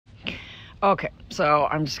Okay, so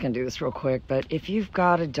I'm just going to do this real quick, but if you've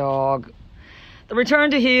got a dog, the return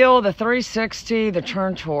to heel, the 360, the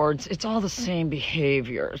turn towards, it's all the same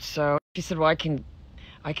behavior. So she said, well, I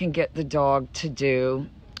can get the dog to do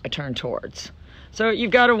a turn towards. So you've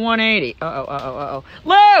got a 180.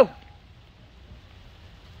 Lou!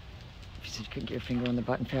 She said you couldn't get your finger on the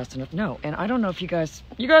button fast enough. No, and I don't know if you guys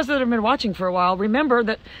that have been watching for a while, remember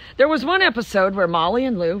that there was one episode where Molly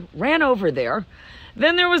and Lou ran over there.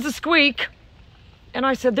 Then there was a squeak, and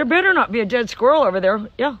I said, there better not be a dead squirrel over there.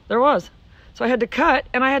 Yeah, there was. So I had to cut,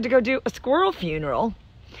 and I had to go do a squirrel funeral,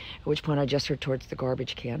 at which point I gestured towards the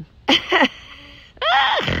garbage can.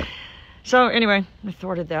 So anyway, I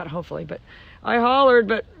thwarted that, hopefully, but I hollered,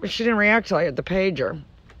 but she didn't react till I had the pager.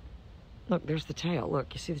 Look, there's the tail.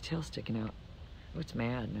 Look, you see the tail sticking out. Oh, it's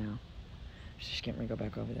mad now. She's getting ready to go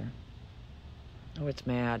back over there. Oh, it's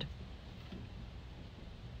mad.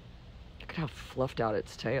 Look at how fluffed out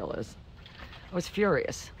its tail is. I was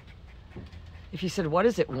furious. If you said, what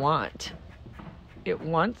does it want? It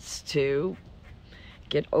wants to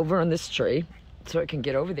get over on this tree so it can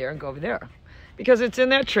get over there and go over there. Because it's in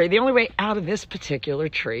that tree. The only way out of this particular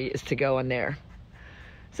tree is to go in there.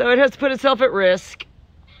 So it has to put itself at risk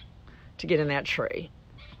to get in that tree.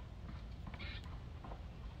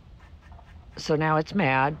 So now it's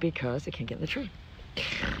mad because it can't get in the tree.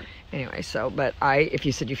 Anyway, so, but if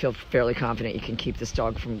you said you feel fairly confident you can keep this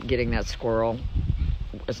dog from getting that squirrel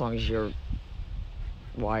as long as you're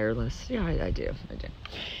wireless. Yeah, I do.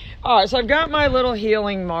 All right, so I've got my little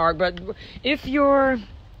healing mark, but if you're,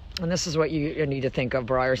 and this is what you need to think of,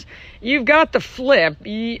 Briars, you've got the flip.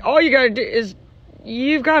 All you got to do is,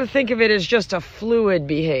 you've got to think of it as just a fluid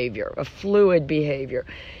behavior,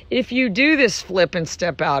 If you do this flip and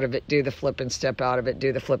step out of it, do the flip and step out of it,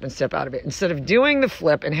 do the flip and step out of it, instead of doing the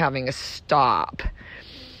flip and having a stop,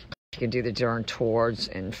 you can do the turn towards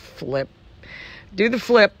and flip, do the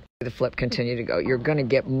flip, continue to go. You're going to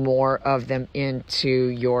get more of them into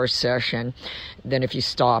your session than if you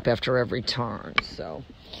stop after every turn. So,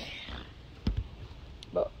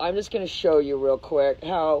 but I'm just going to show you real quick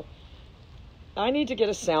how I need to get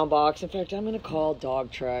a sound box. In fact, I'm going to call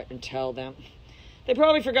Dog Trot and tell them. They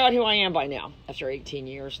probably forgot who I am by now. After 18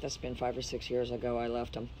 years, that's been 5 or 6 years ago I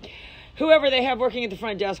left them. Whoever they have working at the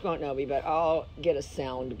front desk won't know me, but I'll get a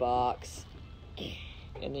sound box.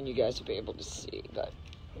 And then you guys will be able to see. But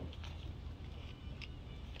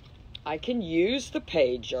I can use the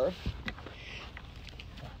pager.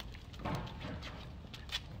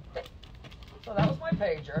 So that was my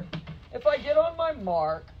pager. If I get on my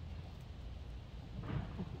mark,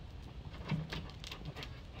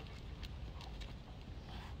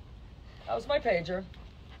 that was my pager.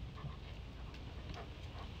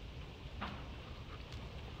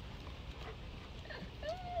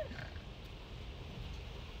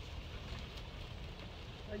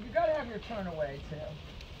 Well, you gotta have your turn away too.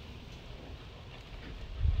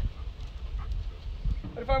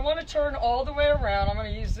 But if I want to turn all the way around, I'm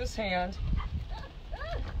going to use this hand.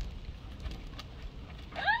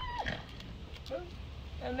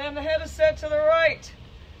 And then the head is set to the right.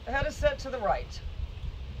 The head is set to the right.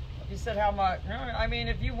 You said how much? I mean,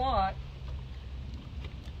 if you want.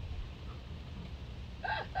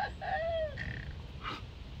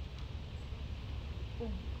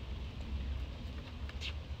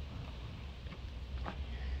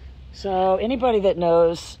 So anybody that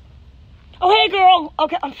knows, oh hey girl,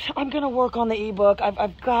 okay, I'm gonna work on the ebook.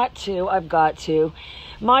 I've got to.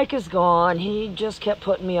 Mike is gone. He just kept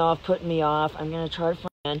putting me off. I'm gonna try to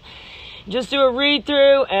find. Just do a read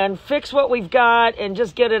through and fix what we've got and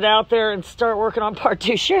just get it out there and start working on part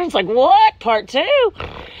 2. Sharon's like, what? Part 2?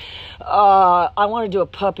 I want to do a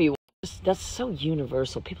puppy one. That's so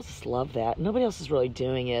universal. People just love that. Nobody else is really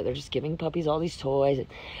doing it. They're just giving puppies all these toys and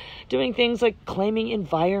doing things like claiming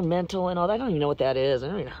environmental and all that. I don't even know what that is. I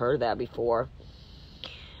haven't even heard of that before.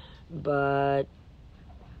 But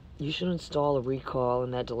you should install a recall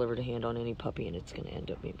and that deliver to hand on any puppy and it's going to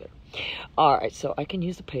end up being better. All right, so I can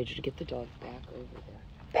use the pager to get the dog back over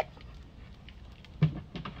there.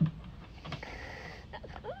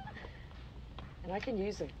 And I can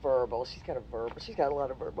use a verbal. She's got a verbal. She's got a lot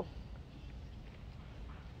of verbal.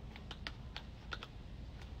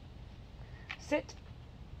 Sit.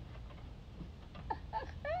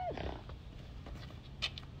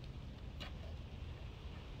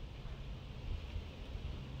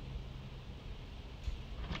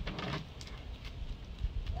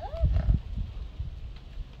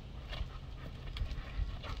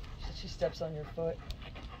 She steps on your foot.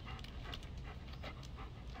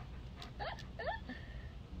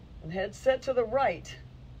 And head set to the right.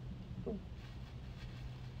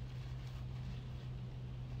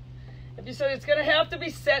 If you said it's going to have to be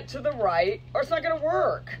set to the right, or it's not going to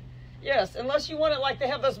work. Yes, unless you want it like they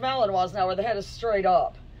have those Malinois now where the head is straight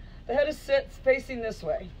up. The head is set facing this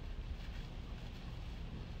way.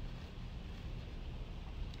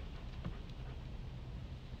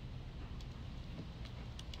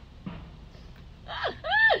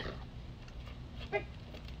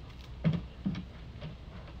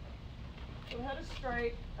 So the head is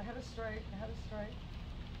straight, the head is straight, the head is straight.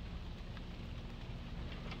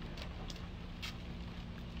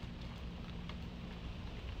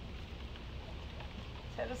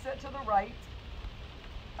 Head is set to the right.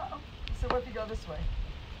 Uh-oh. So what if you go this way?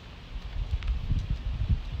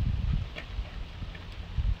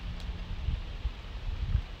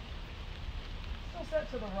 Still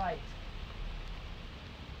set to the right.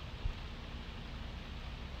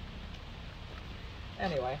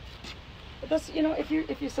 Anyway, but that's, you know, if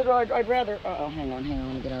you said, oh, I'd rather, hang on,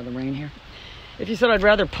 let me get out of the rain here. If you said I'd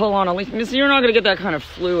rather pull on at least, you're not going to get that kind of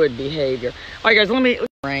fluid behavior. All right, guys, let me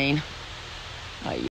rain.